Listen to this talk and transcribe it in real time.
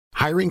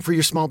Hiring for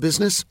your small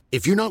business?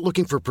 If you're not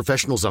looking for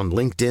professionals on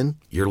LinkedIn,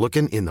 you're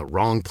looking in the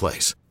wrong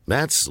place.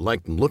 That's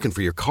like looking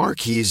for your car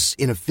keys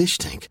in a fish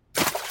tank.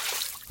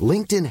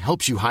 LinkedIn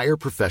helps you hire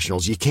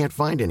professionals you can't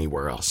find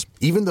anywhere else,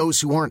 even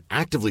those who aren't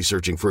actively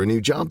searching for a new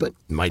job but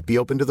might be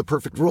open to the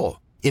perfect role.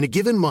 In a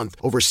given month,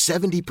 over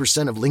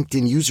 70% of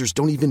LinkedIn users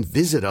don't even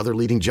visit other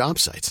leading job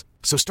sites.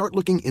 So start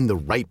looking in the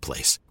right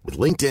place. With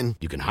LinkedIn,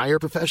 you can hire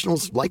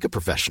professionals like a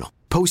professional.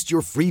 Post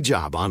your free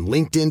job on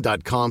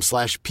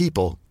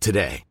linkedin.com/people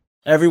today.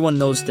 Everyone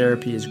knows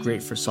therapy is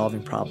great for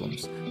solving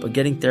problems, but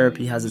getting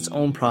therapy has its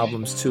own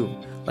problems too,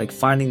 like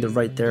finding the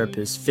right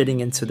therapist,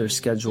 fitting into their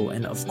schedule,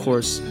 and of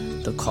course,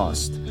 the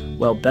cost.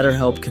 Well,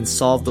 BetterHelp can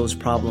solve those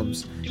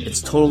problems. It's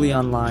totally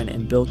online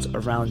and built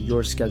around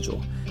your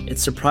schedule.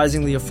 It's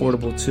surprisingly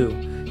affordable too.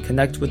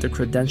 Connect with a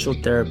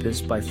credentialed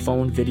therapist by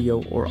phone,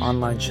 video, or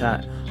online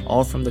chat,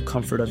 all from the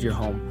comfort of your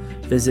home.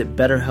 Visit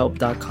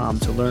BetterHelp.com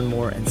to learn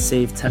more and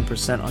save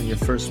 10% on your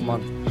first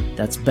month.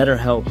 That's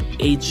BetterHelp,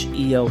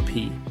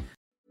 H-E-L-P.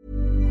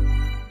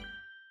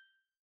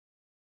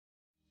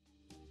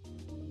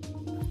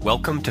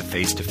 Welcome to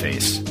Face to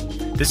Face.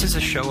 This is a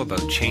show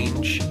about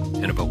change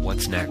and about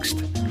what's next.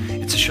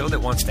 It's a show that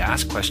wants to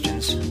ask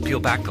questions, peel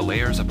back the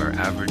layers of our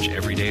average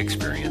everyday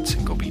experience,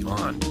 and go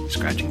beyond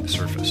scratching the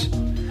surface.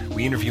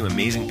 We interview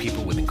amazing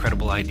people with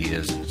incredible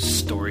ideas and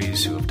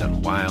stories who have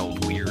done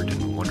wild, weird,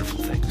 and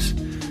wonderful things.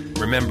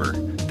 Remember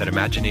that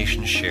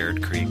imagination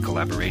shared creates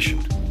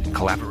collaboration, and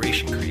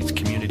collaboration creates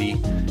community,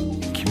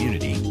 and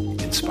community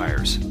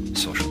inspires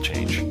social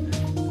change.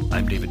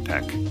 I'm David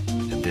Peck,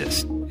 and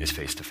this is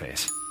Face to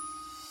Face.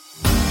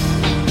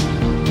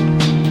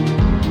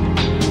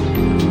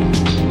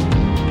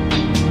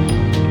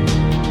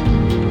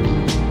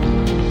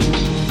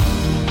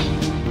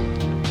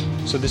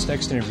 So this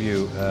next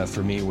interview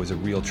for me was a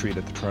real treat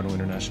at the Toronto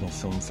International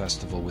Film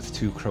Festival with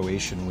two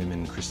Croatian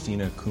women,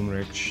 Kristina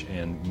Kumric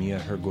and Mia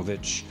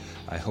Hrgovic.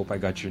 I hope I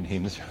got your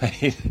names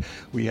right.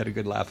 We had a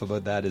good laugh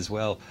about that as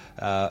well.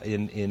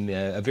 In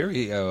a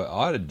very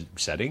odd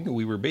setting,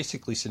 we were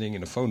basically sitting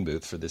in a phone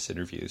booth for this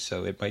interview,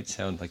 so it might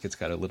sound like it's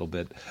got a little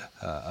bit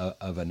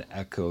of an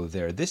echo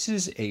there. This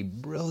is a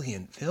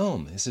brilliant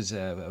film. This is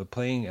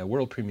playing a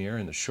world premiere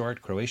in a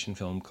short Croatian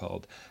film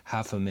called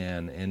Half a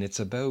Man, and it's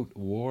about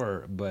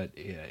war, but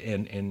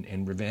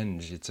and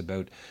revenge. It's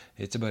about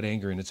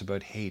anger, and it's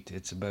about hate.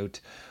 It's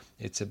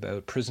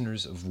about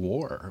prisoners of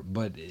war.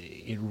 But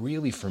it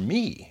really, for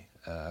me,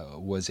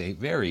 was a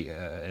very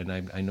and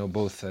I know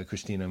both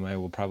Kristina and I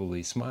will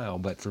probably smile,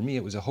 but for me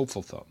it was a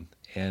hopeful film.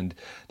 And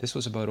this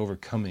was about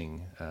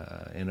overcoming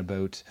and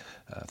about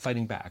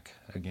fighting back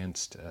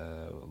against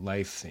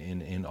life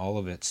in all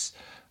of its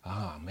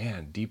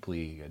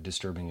deeply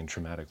disturbing and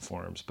traumatic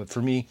forms. But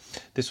for me,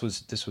 this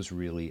was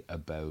really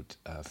about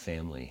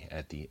family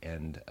at the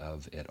end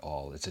of it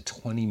all. It's a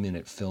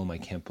 20-minute film. I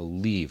can't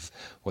believe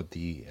what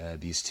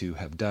these two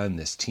have done,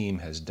 this team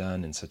has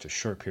done in such a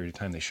short period of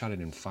time. They shot it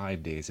in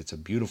 5 days. It's a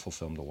beautiful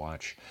film to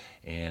watch,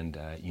 and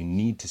you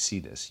need to see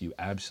this. You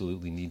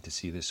absolutely need to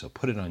see this, so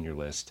put it on your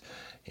list.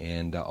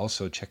 And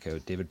also check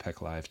out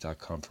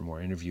davidpecklive.com for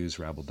more interviews,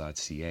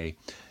 rabble.ca.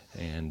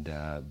 And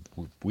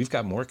we've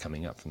got more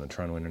coming up from the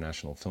Toronto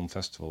International Film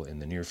Festival in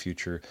the near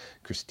future.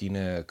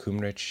 Kristina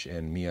Kumric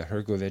and Mia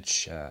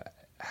Hrgovic,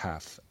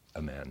 Half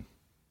a Man.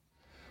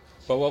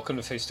 Well, welcome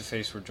to Face to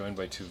Face. We're joined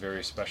by two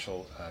very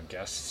special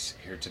guests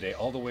here today,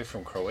 all the way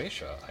from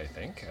Croatia, I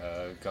think.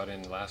 Got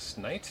in last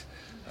night.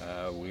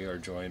 We are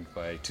joined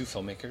by two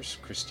filmmakers,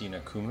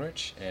 Kristina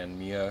Kumric and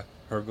Mia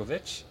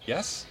Hrgovic.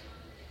 Yes?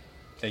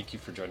 Thank you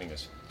for joining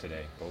us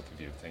today, both of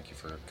you. Thank you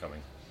for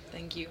coming.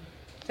 Thank you.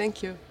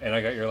 Thank you. And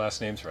I got your last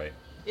names right.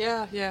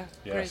 Yeah, Yes.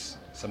 great.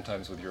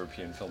 Sometimes with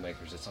European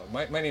filmmakers, it's all,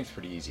 my name's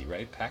pretty easy,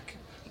 right? Peck,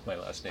 my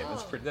last name.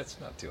 That's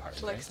not too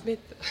hard. Like right? Smith.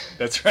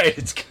 That's right.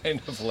 It's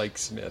kind of like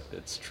Smith.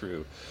 It's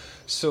true.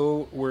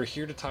 So we're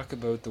here to talk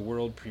about the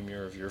world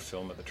premiere of your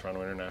film at the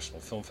Toronto International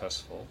Film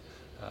Festival,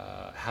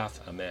 Half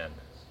a Man.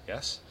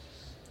 Yes.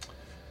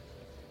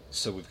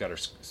 So we've got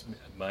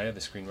Maya, the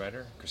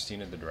screenwriter,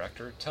 Kristina, the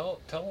director. Tell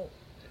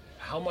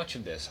how much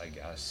of this, I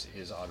guess,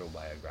 is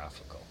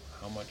autobiographical.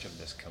 How much of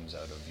this comes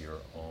out of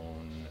your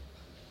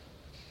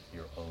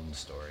own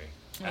story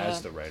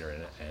as the writer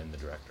and the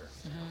director?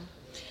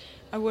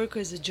 I work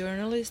as a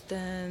journalist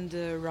and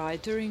a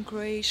writer in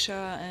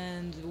Croatia,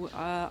 and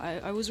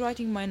I was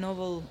writing my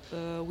novel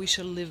We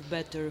Shall Live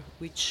Better,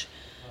 which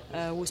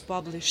was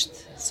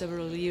published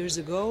several years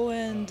ago,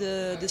 and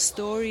the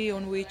story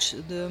on which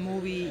the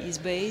movie is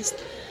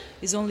based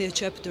is only a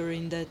chapter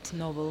in that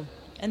novel.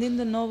 And in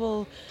the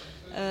novel,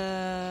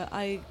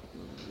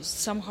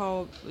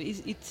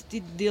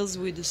 it deals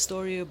with the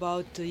story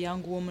about a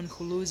young woman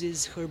who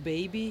loses her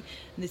baby,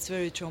 and it's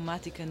very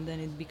traumatic, and then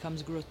it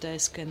becomes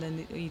grotesque, and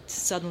then it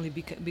suddenly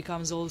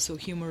becomes also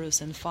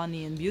humorous and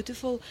funny and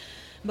beautiful.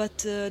 But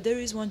there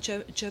is one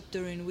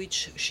chapter in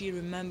which she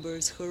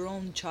remembers her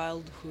own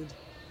childhood,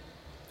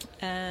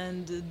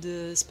 and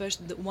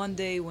one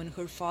day when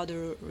her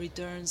father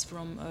returns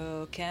from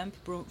a camp,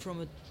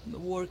 from a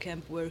war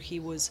camp where he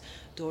was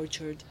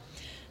tortured.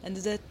 and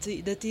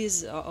that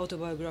is an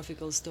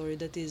autobiographical story.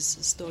 That is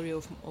a story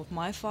of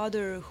my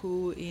father,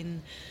 who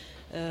in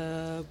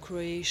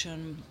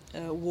Croatian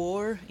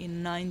war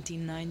in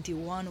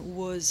 1991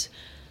 was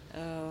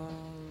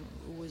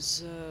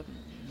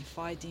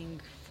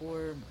fighting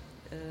for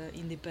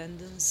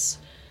independence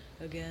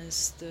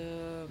against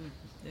a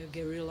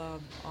guerrilla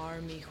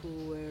army who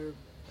were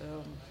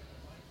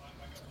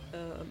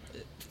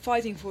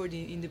fighting for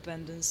the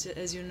independence.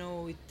 As you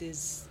know, it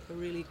is a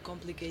really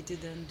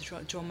complicated and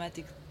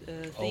traumatic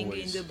thing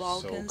Always in the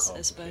Balkans, so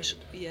especially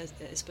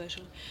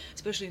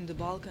in the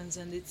Balkans,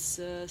 and it's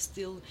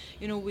still,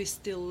 we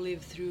still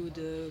live through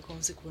the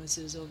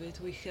consequences of it.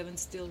 We haven't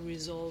still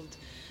resolved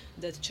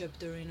that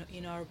chapter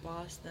in our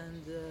past,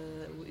 and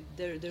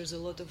there's a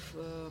lot of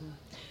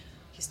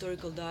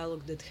historical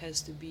dialogue that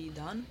has to be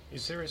done.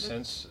 Is there a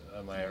sense,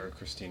 Maya or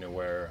Christina,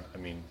 where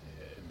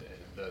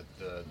the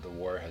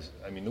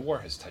war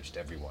has touched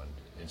everyone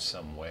in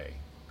some way?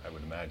 I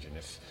would imagine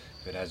if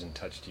it hasn't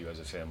touched you as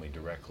a family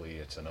directly,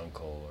 it's an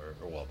uncle or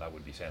well, that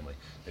would be family.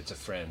 It's a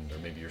friend, or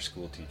maybe your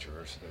school teacher,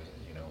 or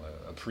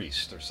a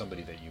priest, or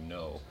somebody that you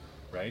know,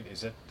 right?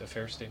 Is that a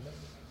fair statement?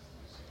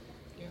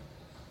 Yeah.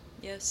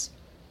 Yes.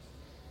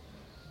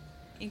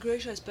 In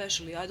Croatia,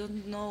 especially, I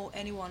don't know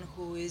anyone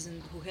who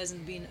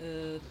hasn't been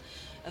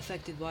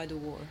affected by the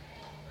war.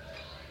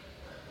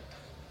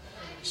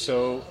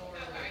 So,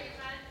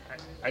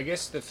 I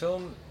guess the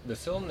film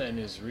then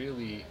is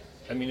really,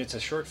 it's a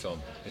short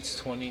film. It's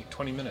 20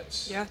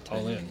 minutes. Yeah,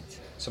 20 all in. minutes.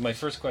 So my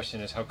first question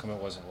is, how come it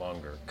wasn't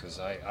longer? Because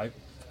I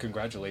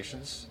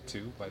congratulations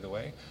too, by the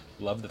way.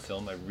 Love the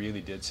film. I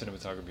really did.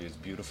 Cinematography is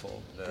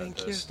beautiful. Thank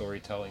the you.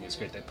 storytelling is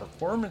great. The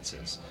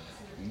performances.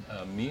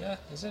 Mia,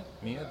 is it?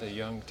 Mia, the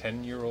young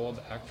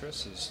 10-year-old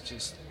actress, is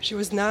just... She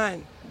was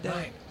 9.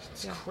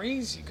 It's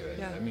crazy good.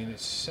 Yeah.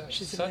 It's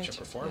She's such amazing. a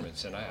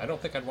performance, and I don't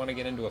think I'd want to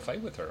get into a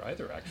fight with her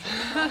either.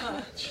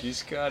 Actually,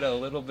 she's got a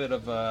little bit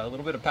of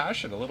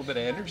passion, a little bit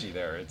of energy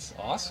there. It's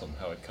awesome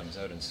how it comes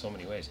out in so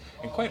many ways,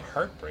 and quite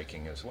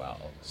heartbreaking as well.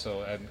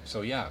 So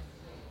yeah,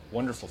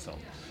 wonderful film.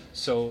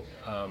 So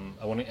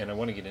I want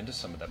to get into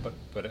some of that,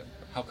 but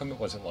how come it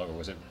wasn't longer?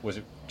 Was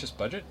it just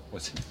budget?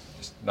 Was it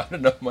just not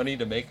enough money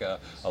to make a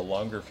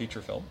longer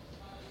feature film?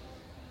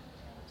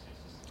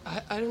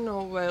 I don't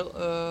know.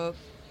 Well,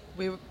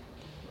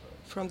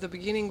 from the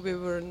beginning we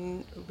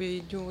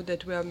knew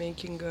that we are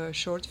making a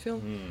short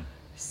film,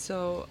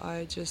 so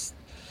I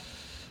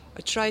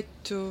tried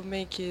to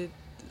make it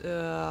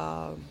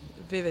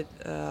vivid,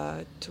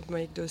 to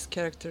make those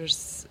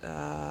characters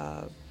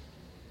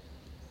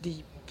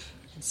deep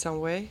in some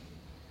way.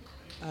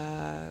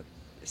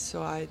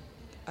 So I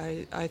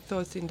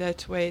thought in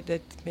that way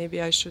that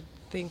maybe I should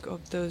think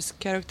of those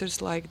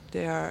characters like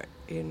they are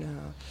in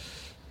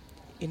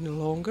a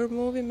longer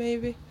movie,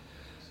 maybe,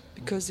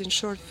 because in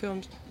short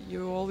films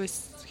you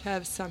always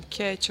have some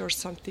catch or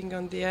something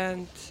on the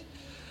end.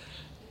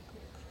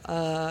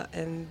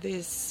 And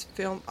this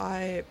film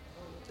I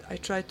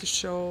tried to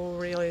show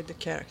really the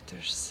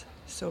characters.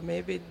 So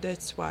maybe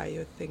that's why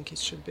you think it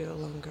should be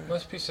longer. It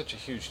must be such a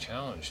huge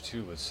challenge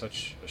too, with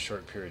such a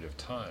short period of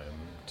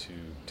time, to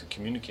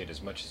communicate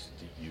as much as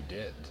you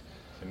did.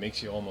 It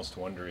makes you almost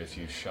wonder if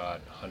you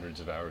shot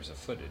hundreds of hours of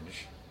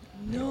footage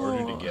in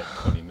order to get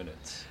 20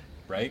 minutes,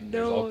 right? No.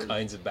 There's all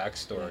kinds of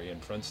backstory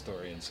and front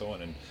story and so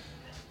on,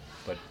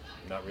 but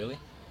not really?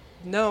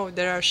 No,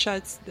 there are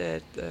shots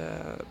that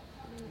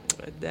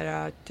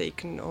are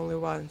taken only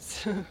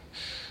once.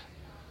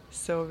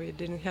 So we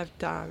didn't have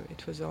time.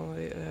 It was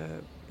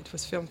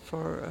filmed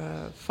for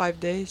 5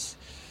 days.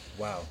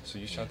 Wow, so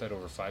you shot that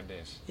over 5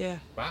 days? Yeah.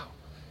 Wow.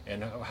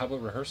 And how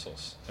about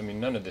rehearsals?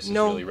 None of this is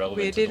No, really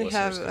relevant we to the didn't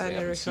listeners have 'cause they any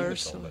haven't seen the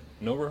rehearsal. film, but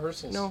no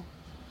rehearsals? No.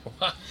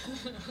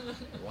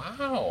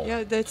 Wow.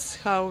 Yeah, that's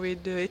how we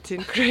do it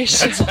in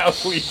Croatia. That's how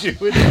we do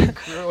it in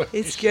Croatia.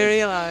 It's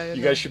guerrilla.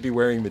 You guys should be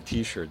wearing the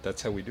T-shirt.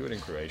 That's how we do it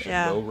in Croatia.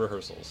 Yeah. No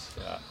rehearsals.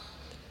 Yeah.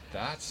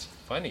 That's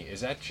funny.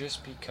 Is that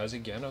just because,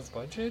 again, of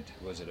budget?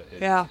 Was it?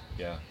 Yeah.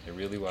 Yeah, it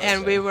really was.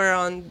 And we were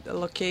on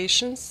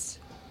locations,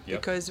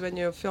 Yep. because when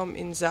you film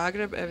in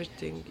Zagreb,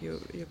 everything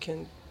you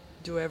can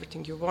do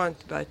everything you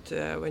want. But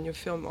when you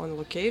film on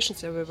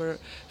locations, and we were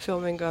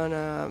filming on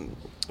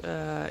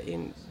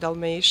in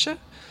Dalmatia,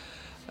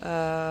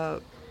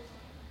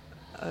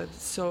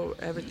 so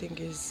everything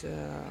is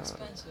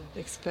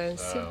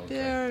expensive okay.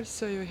 there.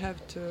 So you have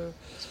to.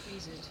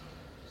 Squeeze it.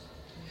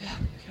 Yeah,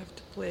 you have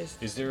to place.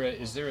 Is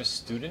there a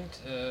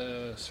student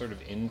sort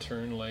of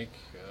intern-like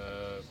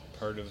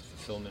part of the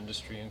film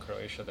industry in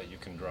Croatia that you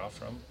can draw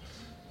from?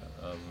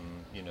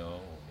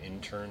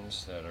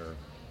 Interns that are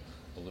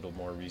a little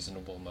more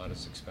reasonable, not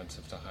as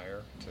expensive to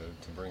hire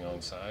to bring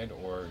on side,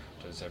 or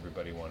does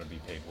everybody want to be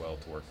paid well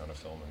to work on a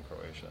film in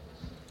Croatia?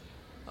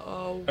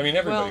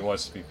 Everybody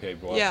wants to be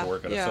paid well to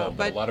work on a film,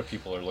 but a lot of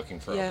people are looking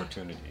for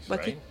opportunities,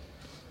 right?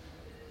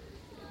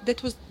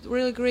 That was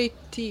really great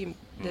team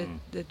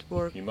that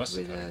worked You must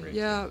have with had a great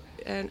yeah,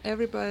 and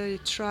everybody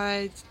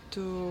tried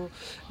to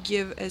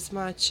give as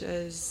much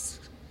as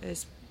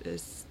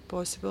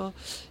possible.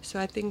 So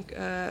I think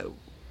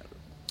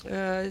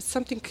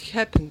something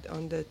happened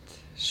on that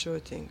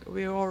shooting.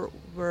 We all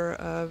were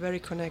very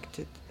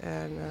connected,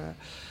 and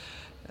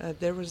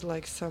there was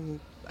like some,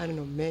 I don't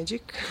know,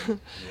 magic.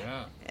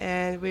 Yeah.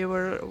 And we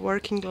were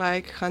working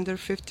like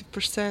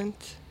 150%,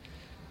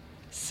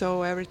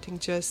 so everything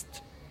just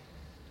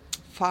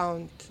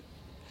found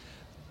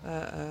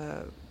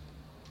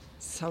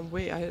some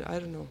way. I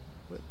don't know,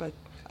 but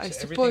I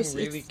So suppose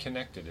everything really it's,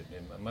 connected.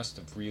 It must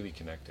have really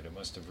connected. It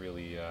must have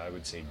really, I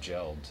would say,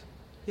 gelled.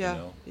 yeah, You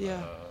know,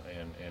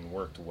 yeah. and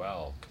worked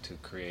well to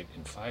create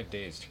in 5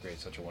 days to create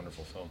such a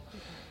wonderful film.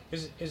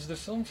 Is the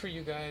film for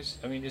you guys?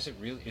 I mean, is it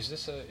really? Is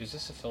this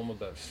a film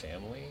about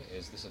family?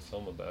 Is this a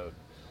film about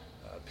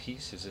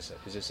peace? Is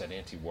this an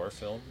anti-war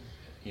film?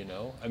 You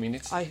know, I mean,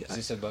 is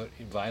this about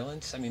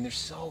violence? I mean,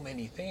 there's so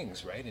many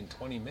things, right, in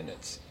 20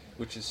 minutes,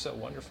 which is so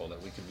wonderful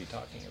that we could be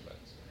talking about.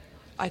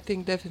 I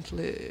think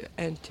definitely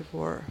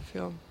anti-war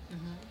film.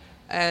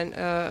 And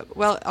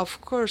well,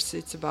 of course,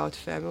 it's about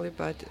family,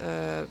 but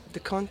the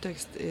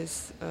context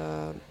is,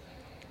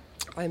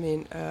 I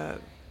mean,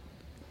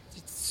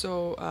 it's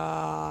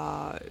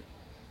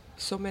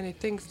so many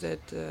things that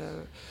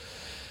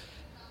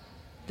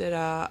that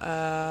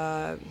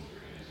are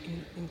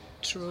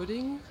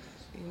intruding.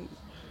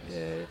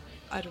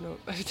 I don't know.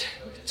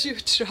 You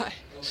try.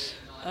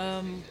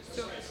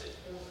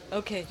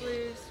 Okay,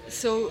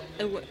 so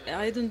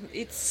I don't.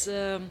 It's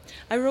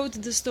I wrote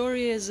the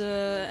story as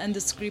and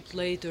the script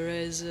later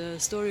as a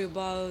story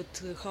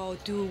about how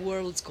two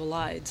worlds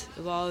collide,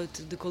 about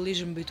the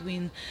collision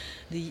between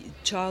the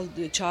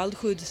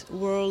childhood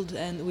world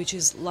and which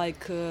is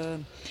like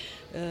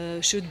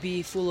should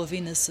be full of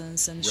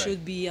innocence and Right.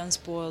 should be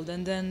unspoiled,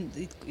 and then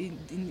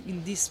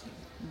in this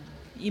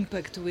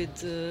impact with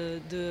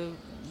the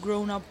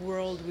grown-up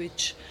world,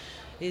 which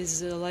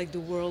is like the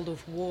world of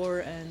war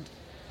and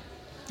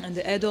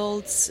the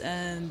adults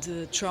and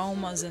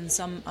traumas and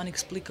some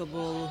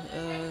inexplicable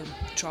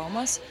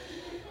traumas,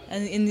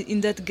 and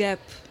in that gap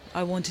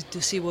I wanted to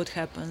see what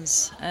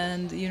happens,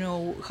 and you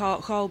know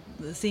how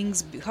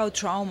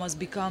traumas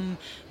become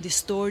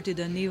distorted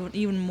and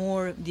even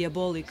more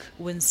diabolic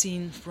when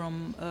seen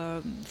from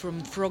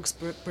Frog's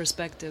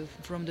perspective,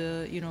 from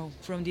the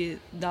from the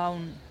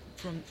down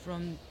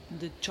from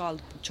the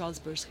child's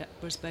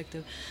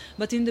perspective.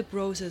 But in the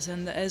process,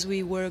 and as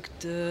we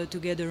worked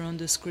together on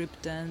the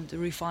script and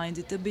refined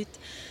it a bit,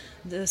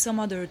 some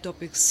other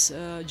topics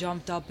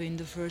jumped up in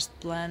the first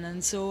plan,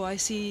 and so I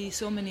see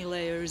so many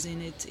layers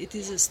in it. It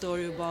is a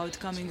story about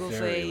coming of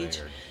Very age,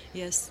 layered.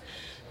 yes,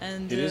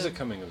 and It is a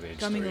coming of age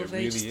coming story. of It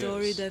age really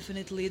story, is.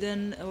 definitely.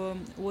 Then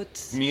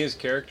what? Mia's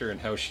character and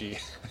how she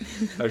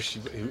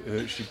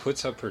she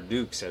puts up her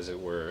dukes, as it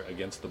were,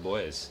 against the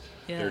boys.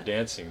 Yeah. They're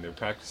dancing, they're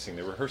practicing,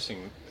 they're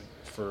rehearsing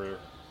for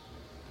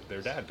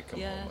their dad to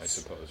come home, I Yes.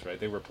 suppose, right?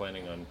 They were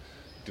planning on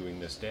doing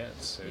this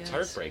dance. It's Yes.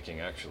 heartbreaking,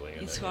 actually.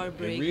 It's It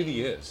heartbreaking.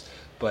 really is.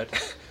 But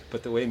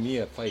the way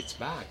Mia fights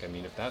back, I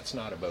mean, if that's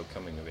not about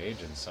coming of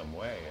age in some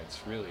way, it's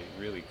really,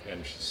 really,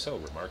 and she's so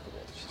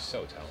remarkable. She's so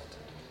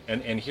talented.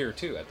 And here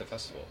too at the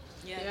festival.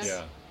 Yes.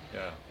 Yeah,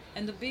 yeah.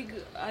 And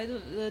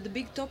the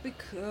big topic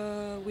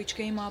which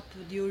came up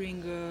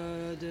during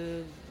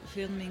the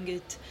filming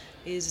it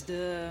is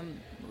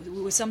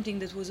was something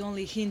that was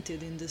only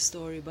hinted in the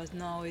story, but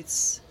now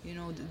it's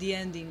the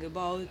ending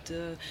about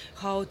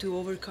how to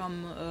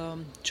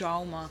overcome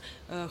trauma,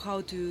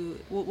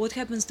 what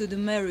happens to the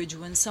marriage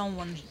when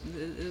someone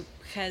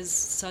has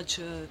such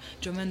a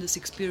tremendous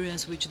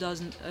experience which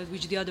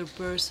the other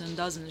person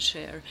doesn't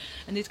share,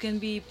 and it can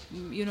be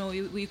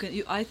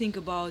I think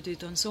about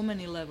it on so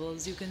many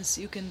levels.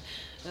 You can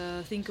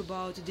think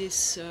about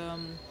this.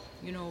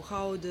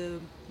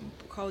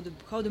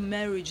 How the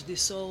marriage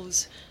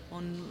dissolves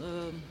on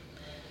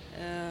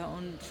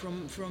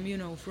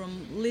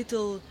from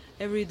little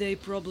everyday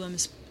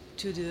problems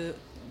to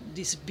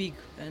this big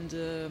and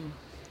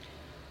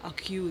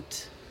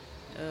acute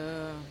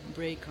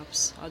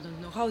breakups. I don't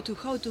know how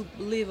to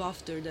live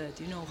after that.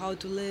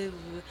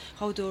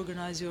 How to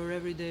organize your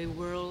everyday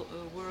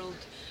world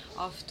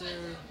after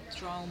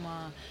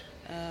trauma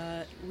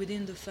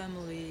within the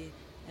family,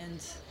 and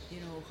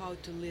how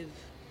to live.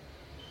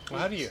 Well,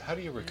 how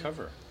do you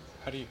recover?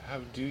 How do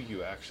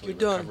you actually You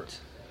recover? don't.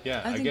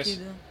 Yeah, I think guess. you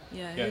do.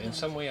 Yeah, Yeah, you in don't.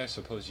 some way, I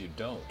suppose you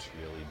don't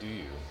really, do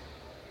you?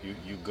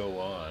 You go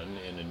on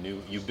in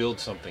you build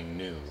something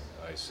new,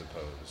 I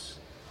suppose.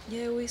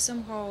 Yeah, we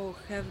somehow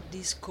have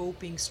these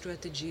coping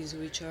strategies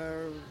which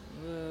are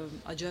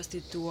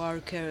adjusted to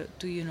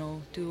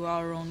to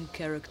our own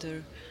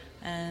character,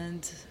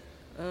 and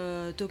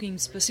talking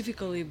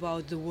specifically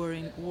about the war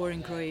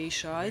in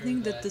Croatia, I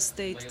think that the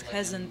state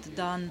hasn't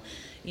done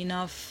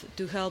enough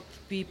to help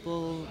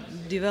people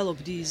develop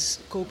these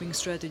coping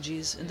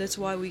strategies, and that's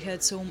why we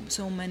had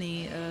so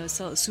many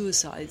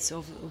suicides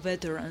of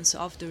veterans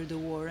after the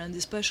war, and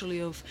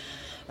especially of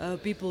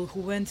people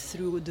who went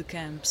through the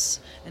camps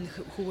and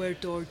who were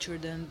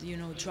tortured and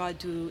tried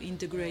to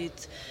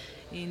integrate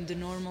in the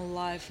normal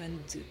life and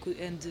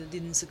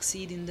didn't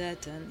succeed in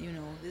that, and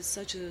it's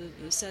such a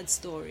sad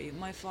story.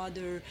 My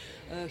father,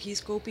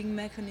 his coping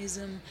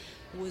mechanism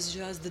was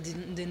just the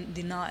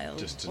denial,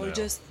 Just or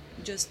denial.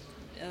 just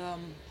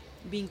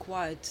being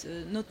quiet,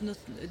 not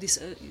this.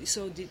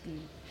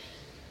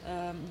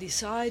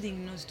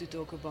 Deciding not to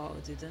talk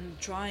about it and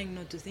trying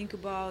not to think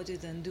about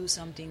it and do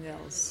something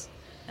else.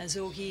 And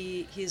so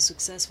he is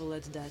successful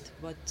at that.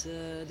 But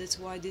that's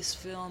why this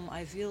film,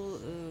 I feel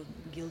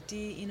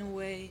guilty in a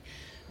way,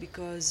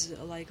 because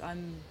like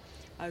I'm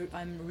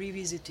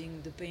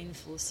revisiting the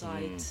painful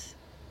side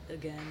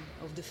again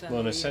of the family.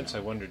 Well, in a you sense, know.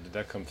 I wondered, did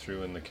that come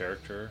through in the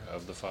character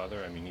of the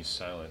father? I mean, he's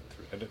silent.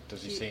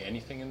 Does he say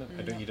anything in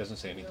the? He doesn't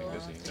say anything,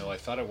 does he? No, I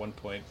thought at one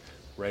point,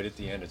 right at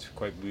the end, it's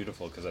quite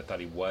beautiful because I thought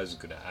he was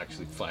going to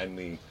actually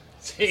finally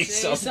say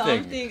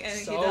something, and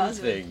he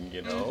doesn't.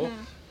 you know.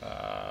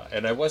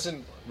 And I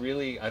wasn't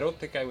really. I don't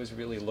think I was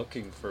really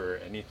looking for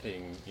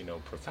anything,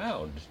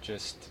 profound.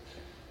 Just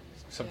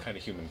some kind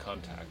of human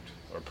contact,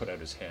 or put out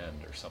his hand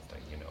or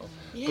something,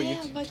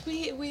 Yeah, but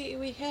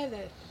we had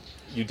it.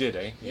 You did,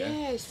 eh? Yeah.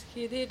 Yes,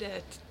 he did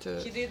that too.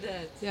 He did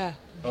that. Yeah.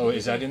 Oh,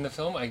 is that in the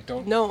film? I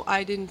don't. No,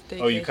 I didn't take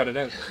it. Oh, you cut it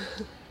out.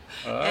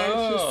 And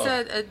he Oh.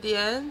 said at the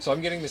end. So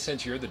I'm getting the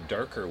sense you're the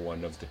darker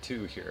one of the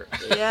two here.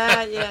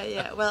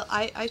 Yeah. Well,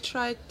 I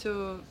tried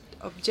to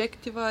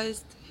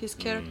objectivize his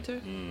character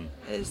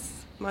as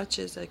much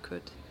as I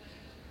could,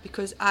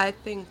 because I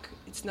think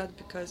it's not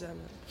because I'm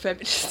a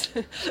feminist,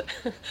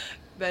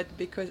 but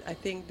because I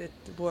think that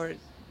the war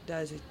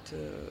does it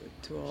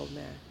to all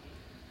men.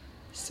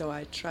 So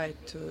I tried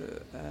to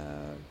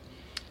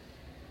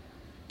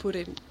put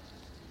him.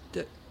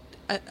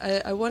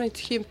 I wanted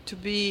him to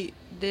be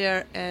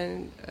there,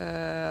 and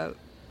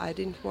I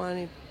didn't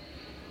want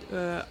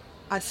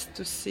us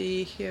to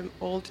see him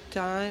all the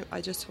time.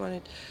 I just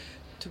wanted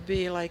to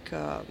be like,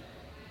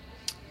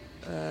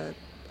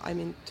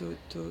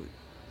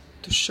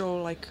 to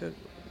show like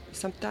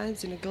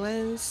sometimes in a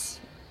glance,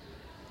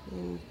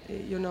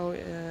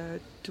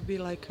 to be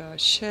like a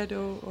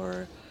shadow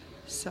or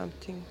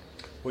something.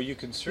 Well, you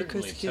can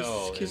certainly Because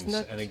tell, he's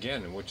not- and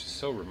again, which is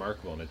so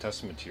remarkable and a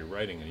testament to your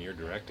writing and your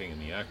directing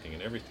and the acting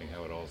and everything,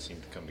 how it all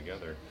seemed to come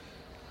together,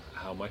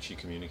 how much you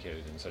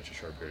communicated in such a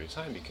short period of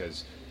time,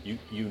 because you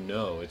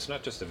know it's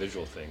not just a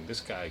visual thing. This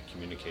guy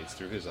communicates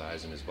through his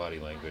eyes and his body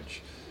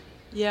language.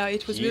 Yeah,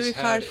 it was He's very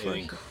had hard an for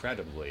him.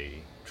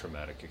 incredibly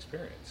traumatic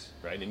experience,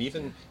 right? And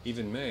even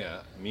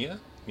Mia,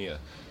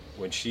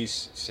 when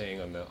she's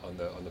saying on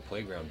the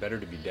playground, better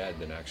to be dead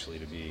than actually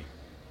to be,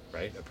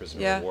 right, a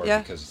prisoner of war,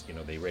 because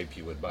they rape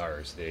you with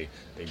bars, they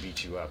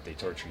beat you up, they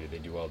torture you, they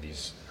do all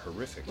these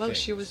horrific Well, things.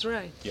 she was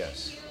right.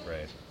 Yes,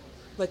 right.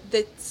 But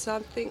that's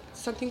something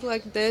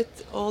like that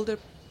older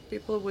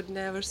people would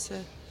never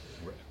say.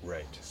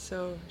 Right.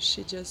 So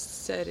she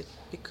just said it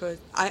because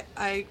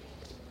I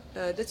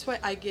that's why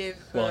I gave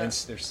her. Well, and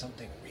there's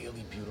something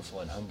really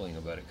beautiful and humbling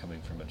about it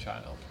coming from a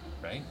child,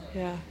 right?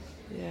 Yeah.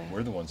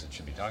 We're the ones that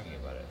should be talking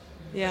about it.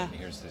 Yeah. And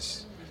here's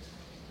this.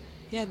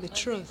 Yeah, the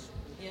truth.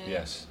 Yeah.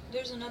 Yes.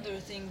 There's another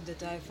thing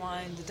that I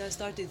find that I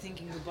started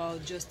thinking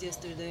about just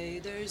yesterday.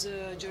 There's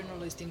a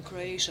journalist in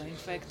Croatia, in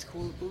fact,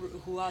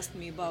 who asked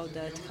me about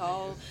that,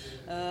 how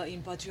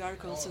in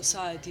patriarchal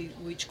society,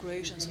 which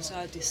Croatian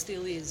society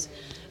still is,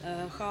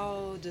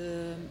 how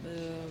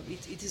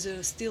it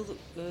is still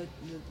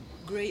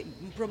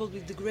probably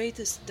the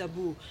greatest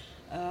taboo.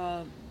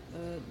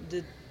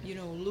 The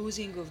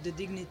losing of the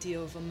dignity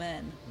of a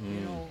man.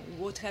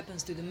 What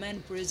happens to the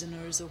men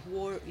prisoners of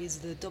war is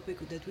the topic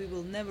that we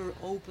will never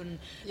open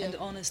and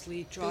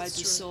honestly try That's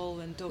to true. solve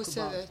and talk Who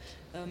said about.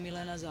 that?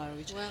 Milena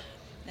Zarovic. Well,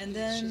 And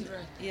then, she's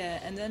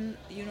right. and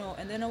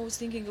then I was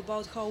thinking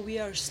about how we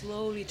are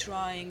slowly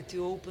trying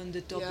to open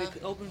the topic,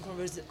 open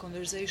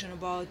conversation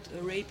about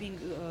raping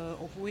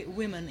of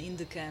women in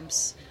the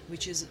camps,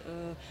 which is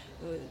a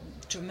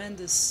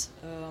tremendous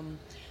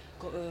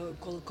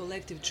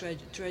collective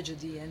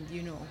tragedy, and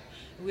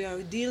we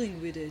are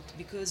dealing with it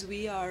because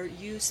we are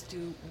used to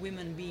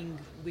women being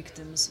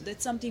victims.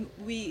 That's something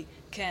we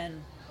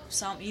can.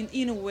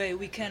 In a way,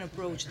 we can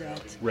approach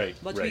that, Right,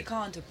 but we right.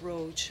 can't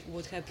approach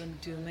what happened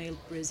to male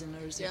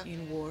prisoners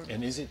in war.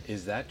 And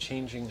is that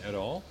changing at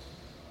all?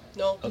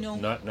 No. No.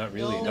 Not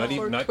really. No, not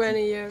for even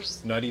 20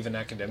 years. Not even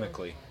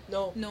academically.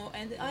 No. No,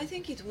 and I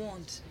think it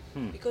won't,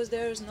 because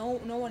there's no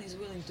one is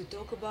willing to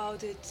talk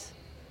about it,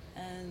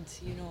 and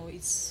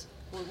it's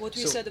what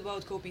we So- said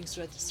about coping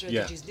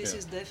strategies. This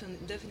is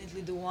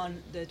definitely the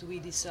one that we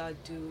decide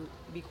to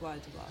be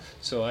quiet about.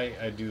 So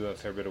I do a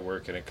fair bit of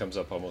work, and it comes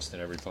up almost in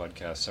every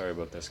podcast. Sorry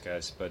about this,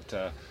 guys, but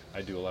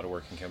I do a lot of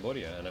work in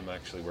Cambodia, and I'm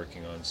actually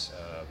working on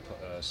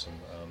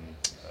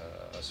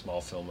a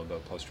small film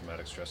about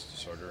post-traumatic stress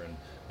disorder and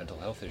mental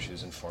health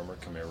issues in former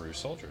Khmer Rouge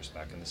soldiers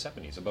back in the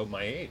 70s, about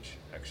my age,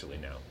 actually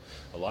now.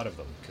 A lot of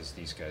them, because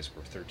these guys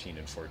were 13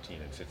 and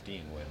 14 and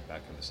 15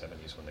 back in the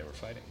 70s when they were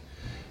fighting.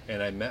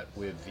 And I met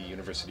with the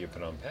University of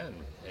Phnom Penh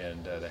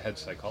and the head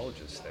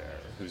psychologist there,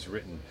 who's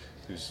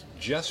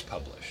just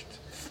published,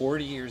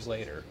 40 years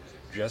later,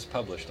 just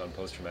published on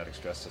post-traumatic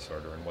stress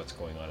disorder and what's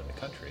going on in the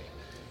country.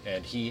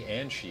 And he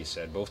and she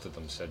said, both of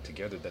them said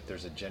together, that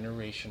there's a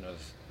generation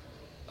of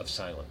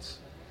silence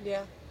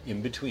Yeah.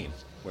 in between,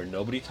 where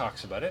nobody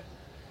talks about it,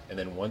 And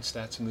then once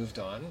that's moved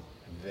on,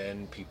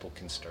 then people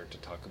can start to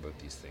talk about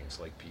these things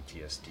like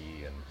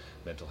PTSD and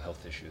mental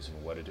health issues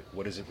and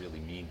what does it really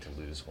mean to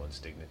lose one's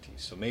dignity.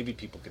 So maybe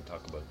people can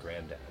talk about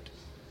granddad,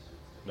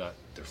 not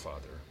their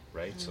father,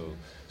 right?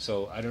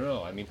 So I don't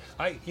know. I mean,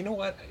 you know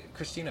what,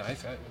 Christina, I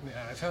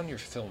found your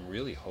film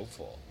really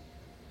hopeful.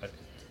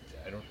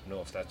 I don't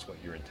know if that's what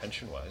your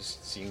intention was,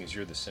 seeing as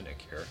you're the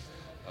cynic here.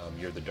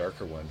 You're the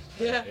darker one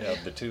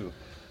of the two.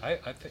 I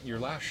think your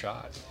last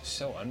shot is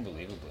so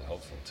unbelievably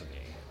hopeful to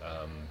me.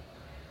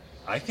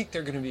 I think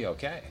they're going to be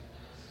okay.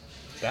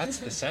 That's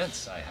the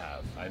sense I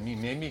have. I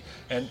mean, maybe,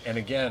 and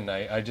again,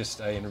 I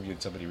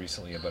interviewed somebody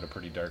recently about a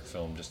pretty dark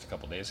film just a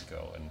couple days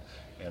ago,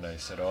 and I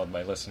said, oh,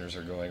 my listeners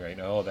are going right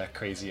now, oh, that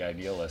crazy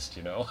idealist,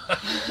 you know.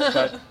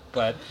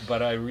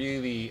 but I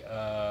really,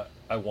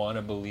 I want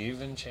to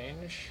believe in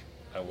change.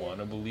 I want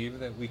to believe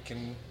that we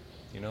can,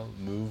 you know,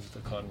 move the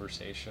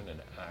conversation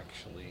and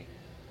actually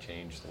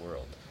change the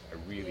world. I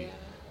really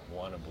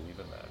want to believe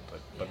in that,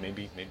 but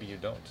maybe you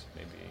don't.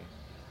 Maybe.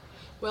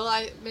 Well,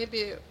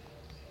 maybe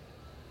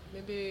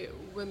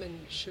women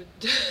should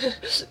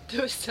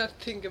do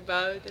something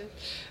about it,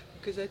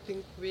 because I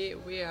think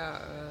we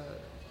are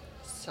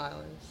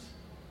silence.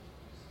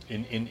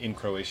 In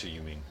Croatia,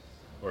 you mean,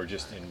 or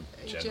just in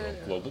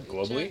general?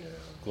 Globally?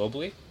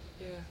 Globally?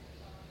 Yeah.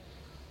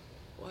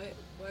 Why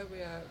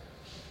we are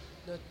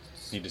not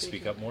need to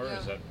speak up more? Yeah.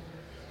 Is that?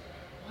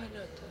 Why not?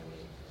 I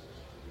mean,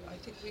 I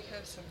think we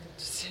have something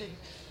to say,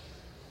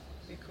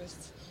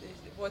 because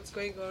what's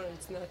going on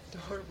is not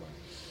normal.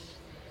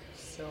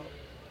 So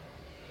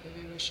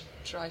maybe we should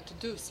try to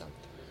do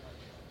something.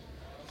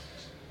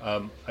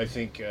 I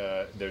think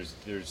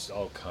there's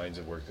all kinds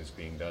of work that's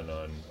being done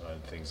on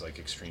things like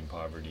extreme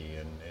poverty,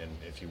 and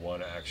if you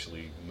want to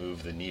actually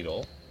move the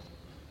needle,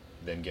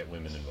 then get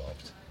women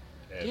involved.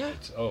 And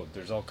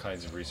there's all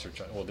kinds of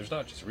research. Well, there's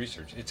not just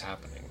research; it's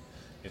happening.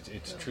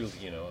 It's truly,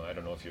 you know, I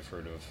don't know if you've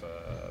heard of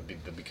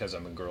the Because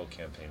I'm a Girl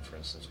campaign, for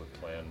instance, with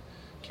Plan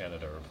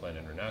Canada or Plan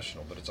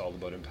International, but it's all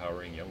about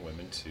empowering young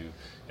women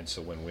and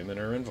so when women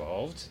are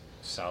involved,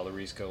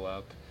 salaries go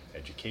up,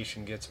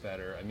 education gets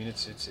better. I mean,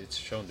 it's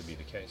shown to be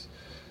the case.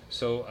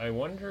 So I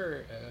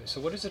wonder, so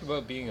what is it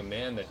about being a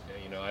man that,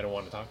 you know, I don't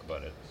want to talk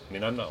about it? I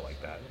mean, I'm not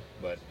like that,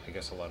 but I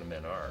guess a lot of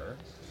men are.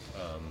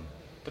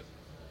 But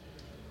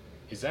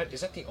is that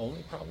the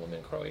only problem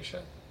in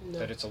Croatia? No.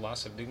 That it's a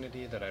loss of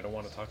dignity, that I don't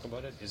want to talk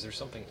about it? Is there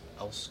something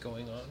else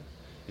going on?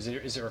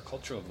 Is there a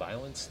culture of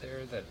violence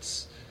there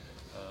that's,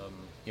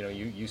 you know,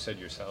 you said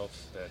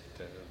yourself that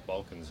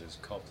Balkans is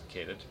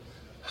complicated.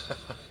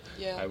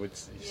 Yeah. I would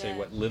say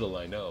what little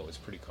I know is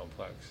pretty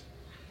complex.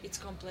 It's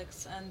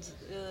complex, and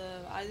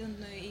I don't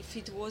know if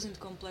it wasn't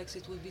complex,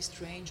 it would be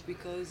strange,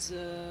 because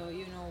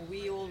you know,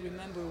 we all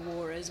remember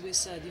war. As we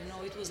said, you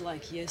know, it was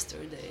like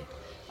yesterday.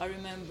 I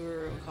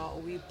remember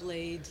how we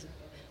played,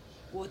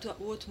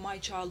 what my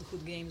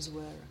childhood games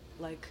were,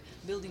 like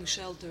building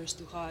shelters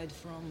to hide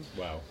from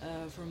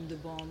the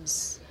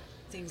bombs,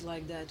 things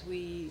like that.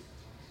 We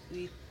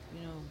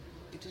you know,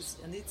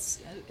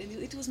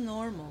 it was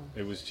normal.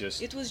 It was just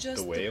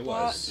the way it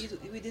was.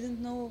 We didn't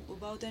know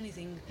about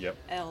anything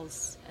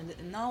else, and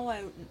now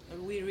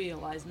we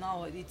realize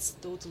now it's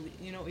totally,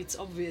 you know, it's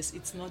obvious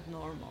it's not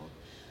normal.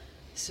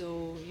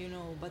 So, you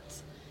know, but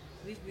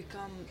we've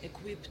become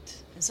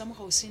equipped and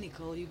somehow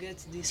cynical. You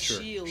get this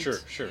shield. Sure.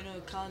 You know,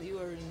 you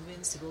are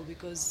invincible,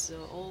 because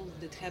all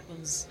that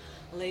happens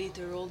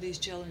later, all these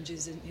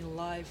challenges in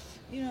life,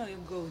 you know, you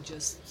go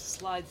just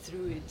slide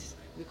through it,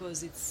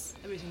 because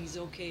everything is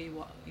okay.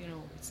 You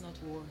know, it's not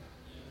war,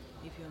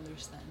 if you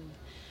understand.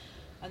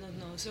 I don't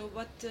know. So,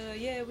 but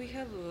we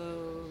have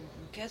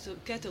a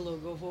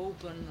catalog of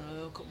open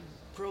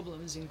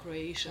problems in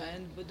Croatia,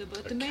 but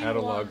the main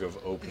catalog one, of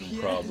open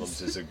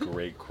problems is a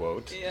great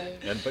quote.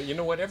 But you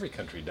know what, every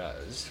country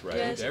does, right?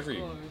 Yes,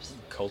 every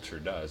culture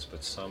does,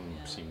 but some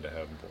seem to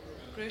have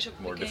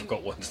more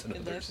difficult ones than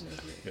others.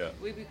 Definitely. Yeah.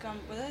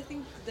 But I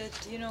think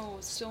that, you know,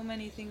 so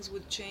many things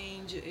would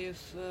change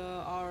if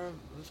our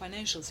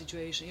financial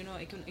situation, you know,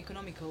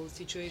 economical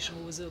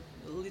situation was a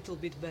little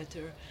bit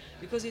better,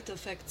 because it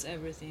affects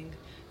everything.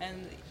 And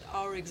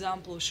our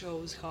example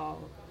shows how,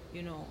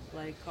 you know,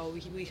 like how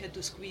we had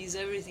to squeeze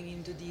everything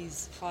into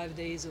these 5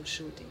 days of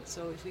shooting.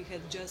 So if we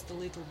had just a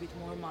little bit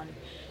more money,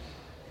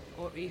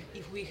 or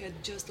if we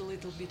had just a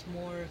little bit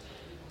more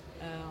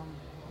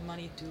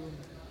money to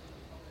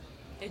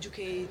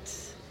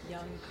educate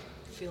young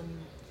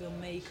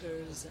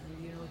filmmakers,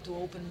 and, you know, to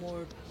open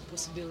more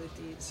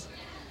possibilities.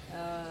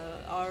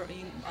 Our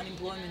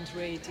unemployment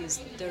rate is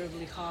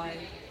terribly high.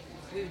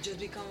 We've just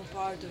become a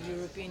part of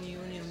European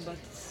Union, but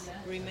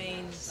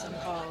remain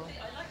somehow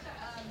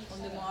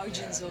on the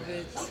margins of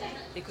it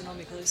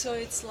economically. So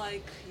it's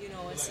like, you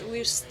know,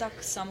 we're stuck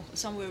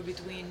somewhere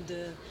between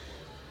the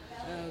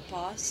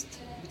past,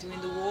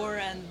 between the war,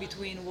 and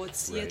between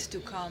what's yet to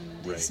come,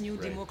 this new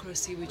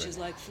democracy, which is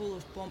like full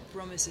of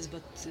promises,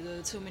 but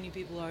so many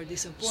people are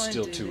disappointed.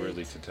 Still too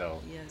early to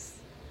tell. Yes.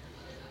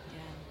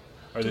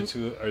 Yeah.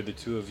 Are the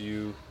two of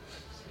you?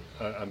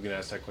 I'm going to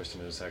ask that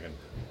question in a second.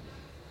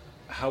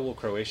 how will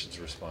Croatians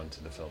respond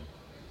to the film?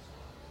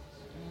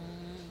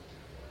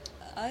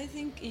 I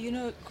think,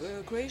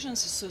 Croatian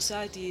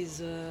society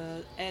is,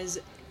 as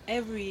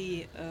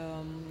every,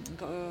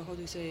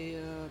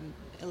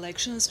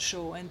 elections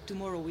show, and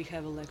tomorrow we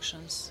have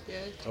elections. Yeah,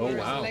 Oh, tomorrow's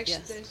wow.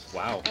 election Yes. day.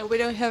 Wow. And we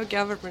don't have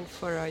government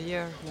for a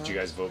year now. Did you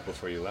guys vote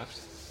before you left?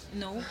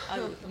 No,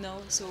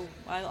 so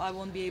I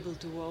won't be able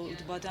to vote,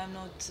 but I'm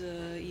not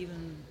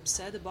even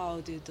sad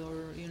about it, or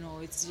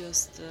it's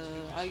just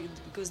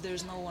because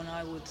there's no one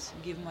I would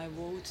give my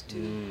vote to,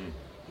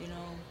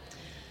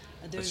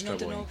 there's not an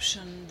troubling.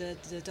 option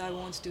that I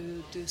want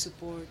to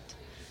support,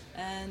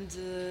 and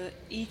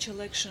each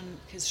election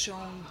has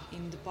shown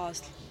in the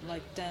past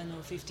like 10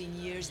 or 15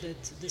 years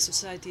that the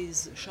society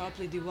is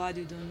sharply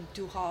divided on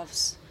two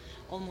halves,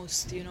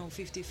 almost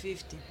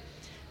 50-50.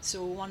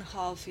 So one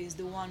half is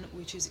the one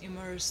which is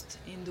immersed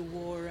in the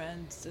war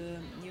and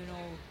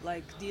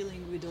like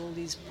dealing with all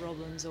these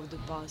problems of the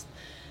past,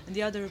 and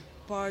the other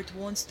part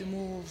wants to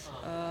move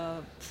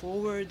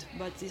forward,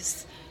 but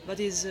is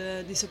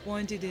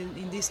disappointed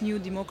in this new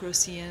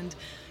democracy. And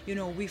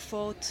we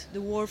fought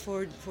the war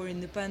for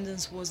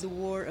independence was the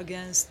war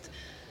against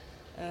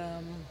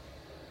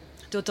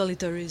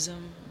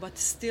totalitarianism, but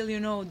still,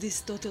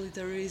 this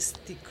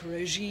totalitarianistic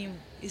regime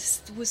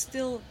was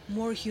still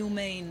more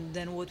humane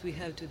than what we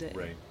have today.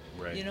 Right.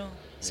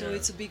 So Yeah.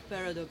 it's a big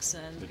paradox,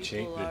 and The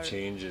people the are.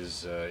 change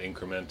is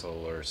incremental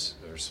or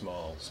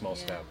small Yeah.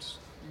 steps.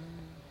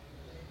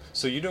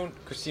 So you don't,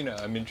 Christina,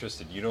 I'm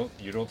interested. You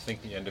don't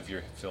think the end of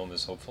your film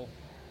is hopeful?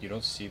 You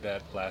don't see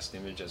that last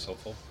image as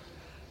hopeful?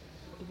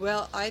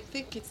 Well, I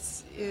think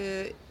it's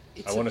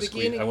I want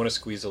to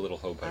squeeze a little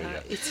hope out of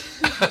you.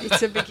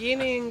 it's a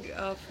beginning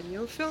of a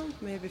new film,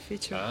 maybe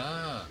feature.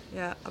 Ah,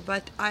 Yeah,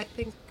 but I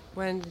think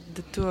when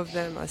the two of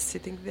them are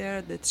sitting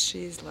there, that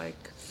she's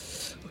like,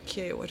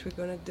 okay, what we're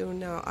gonna do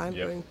now? I'm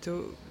Yep. going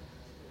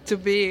to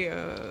be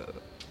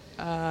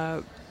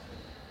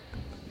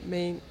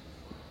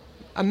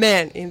a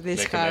man in this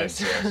make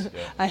house. amends, yes,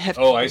 yeah. I have.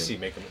 Oh, to I do- see.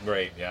 Make them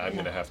right. Yeah, I'm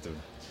gonna have to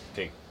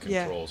take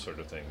Yeah. control, sort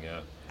of thing.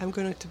 Yeah. I'm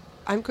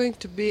going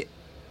to be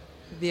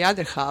the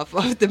other half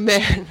of the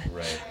man.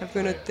 Right, I'm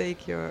going to right.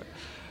 take your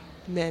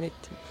humanity.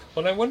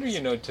 Well, and I wonder,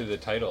 to the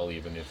title,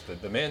 even if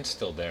the man's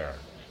still there,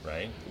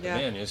 right? Yeah.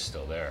 The man is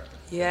still there.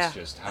 Yeah. It's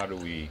just how do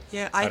we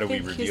I how do we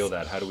think reveal he's-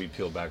 that? How do we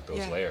peel back those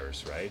Yeah.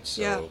 layers, right?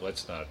 So Yeah.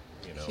 let's not,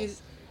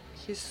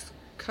 He's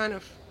kind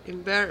of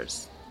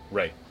embarrassed.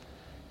 right.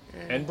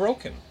 And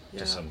broken Yeah.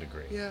 to some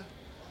degree. Yeah.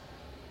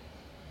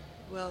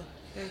 Well,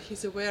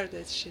 he's aware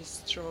that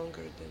she's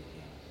stronger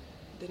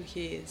than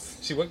he is.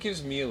 See, what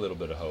gives me a little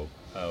bit of hope,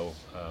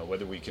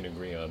 whether we can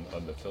agree on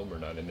the film or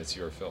not, and it's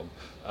your film,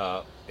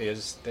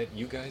 is that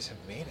you guys have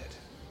made it.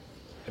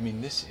 I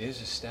mean, this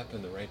is a step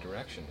in the right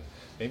direction.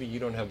 Maybe you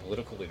don't have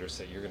political leaders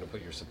that you're going to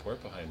put your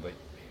support behind, but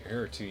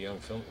here are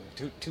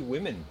two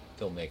women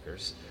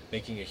filmmakers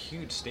making a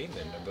huge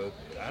statement about,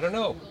 I don't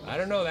know,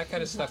 that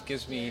kind of stuff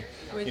gives me,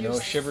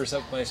 shivers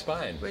up my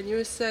spine. When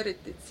you said it,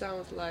 it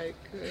sounds like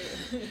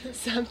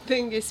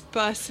something is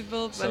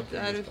possible, but Something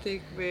I is don't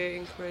think we're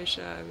in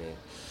Croatia. I mean,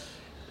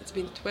 it's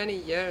been 20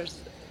 years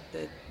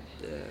that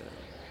the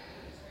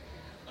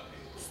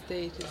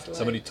state is like...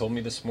 Somebody told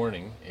me this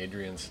morning,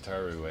 Adrian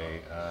Sataru,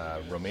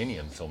 a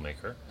Romanian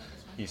filmmaker,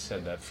 he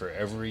said that for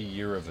every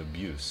year of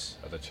abuse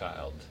of a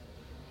child,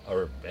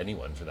 or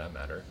anyone for that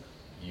matter,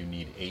 you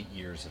need 8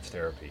 years of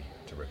therapy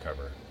to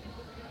recover.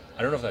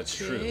 I don't know if that's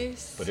true,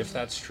 Yes. but if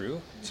that's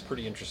true, it's a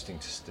pretty interesting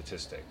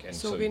statistic. And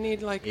So we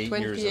need like 8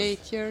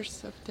 28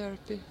 years of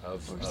therapy.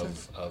 of, or of,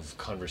 something. of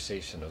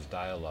conversation, of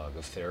dialogue,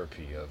 of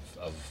therapy,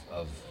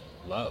 of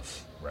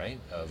love, right?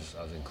 Of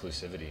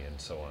inclusivity and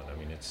so on. I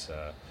mean, it's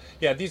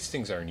these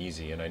things aren't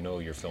easy, and I know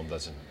your film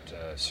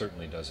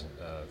certainly doesn't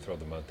throw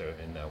them out there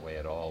in that way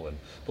at all.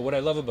 But what I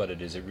love about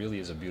it is it really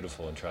is a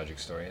beautiful and tragic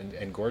story,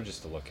 and gorgeous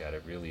to look at.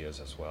 It really is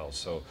as well.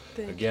 So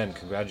again,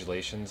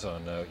 congratulations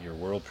on your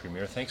world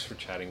premiere. Thanks for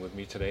chatting with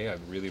me today. I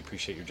really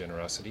appreciate your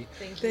generosity.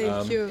 Thank you.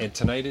 Thank you. And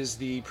tonight is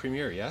the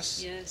premiere,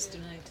 yes? Yes,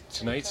 tonight.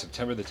 Tonight,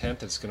 September the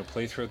 10th, it's going to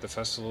play throughout the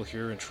festival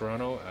here in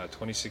Toronto.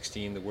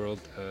 2016, the world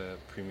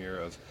premiere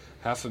of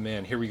Half a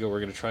Man. Here we go. We're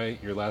going to try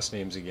your last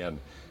names again.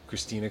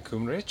 Christina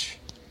Kumrich.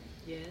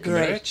 Yes.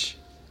 Great. Kumrich?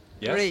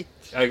 Yes?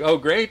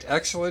 Great. Great.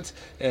 Excellent.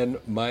 And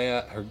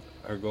Maya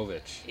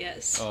Hergovich.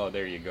 Yes. Oh,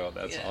 there you go.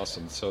 That's Yeah.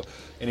 awesome. So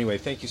anyway,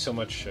 thank you so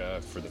much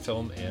for the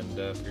film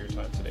and for your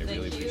time today.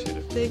 Thank Really you. appreciate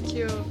it. Thank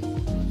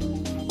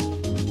you.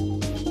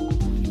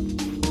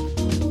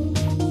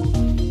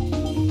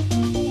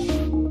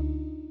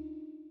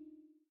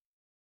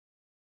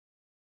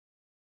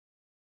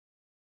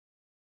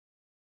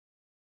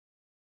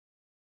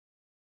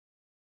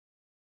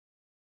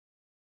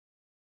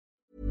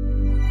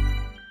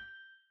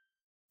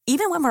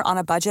 Even when we're on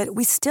a budget,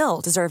 we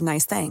still deserve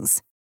nice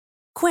things.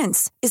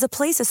 Quince is a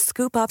place to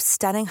scoop up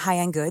stunning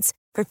high-end goods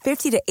for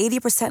 50 to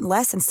 80%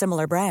 less than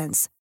similar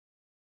brands.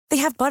 They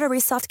have buttery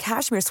soft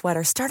cashmere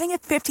sweaters starting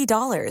at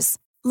 $50,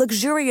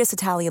 luxurious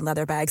Italian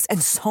leather bags,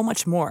 and so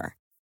much more.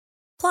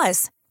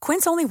 Plus,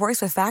 Quince only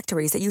works with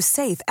factories that use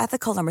safe,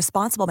 ethical, and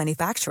responsible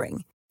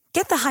manufacturing.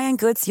 Get the high-end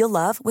goods you'll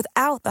love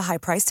without the high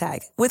price tag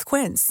with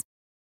Quince.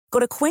 Go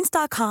to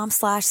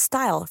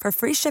quince.com/style for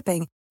free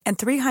shipping and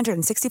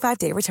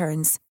 365-day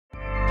returns.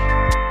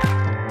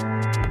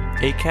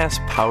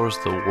 Acast powers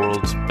the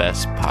world's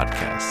best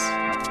podcasts.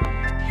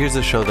 Here's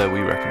a show that we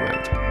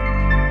recommend.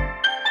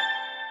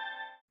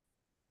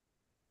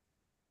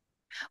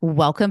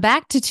 Welcome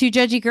back to Two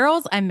Judgy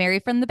Girls. I'm Mary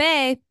from the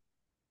Bay.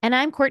 And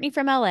I'm Courtney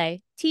from LA.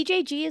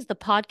 TJG is the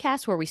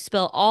podcast where we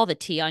spill all the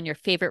tea on your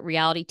favorite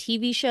reality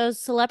TV shows,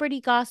 celebrity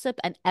gossip,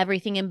 and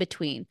everything in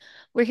between.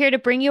 We're here to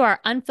bring you our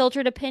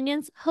unfiltered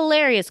opinions,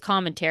 hilarious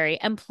commentary,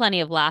 and plenty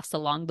of laughs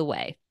along the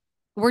way.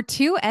 We're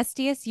two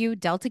SDSU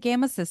Delta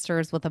Gamma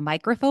sisters with a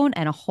microphone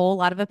and a whole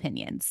lot of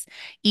opinions.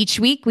 Each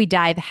week, we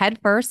dive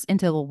headfirst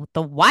into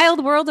the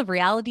wild world of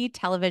reality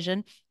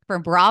television,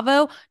 from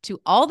Bravo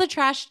to all the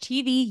trash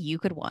TV you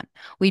could want.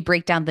 We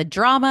break down the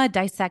drama,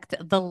 dissect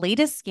the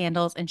latest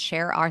scandals, and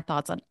share our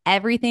thoughts on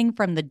everything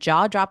from the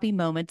jaw-dropping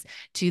moments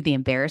to the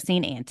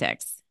embarrassing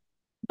antics.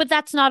 But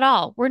that's not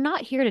all. We're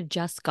not here to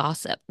just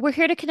gossip. We're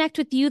here to connect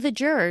with you, the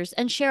jurors,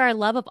 and share our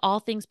love of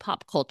all things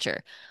pop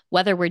culture.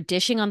 Whether we're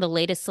dishing on the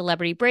latest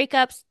celebrity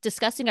breakups,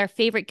 discussing our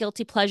favorite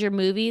guilty pleasure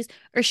movies,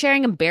 or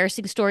sharing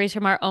embarrassing stories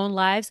from our own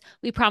lives,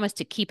 we promise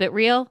to keep it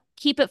real,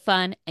 keep it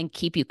fun, and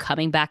keep you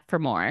coming back for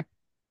more.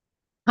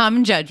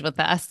 Come judge with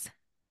us.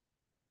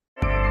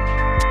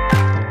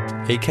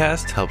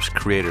 Acast helps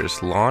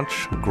creators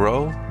launch,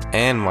 grow,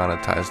 and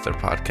monetize their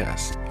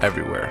podcasts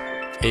everywhere.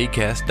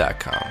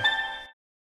 Acast.com.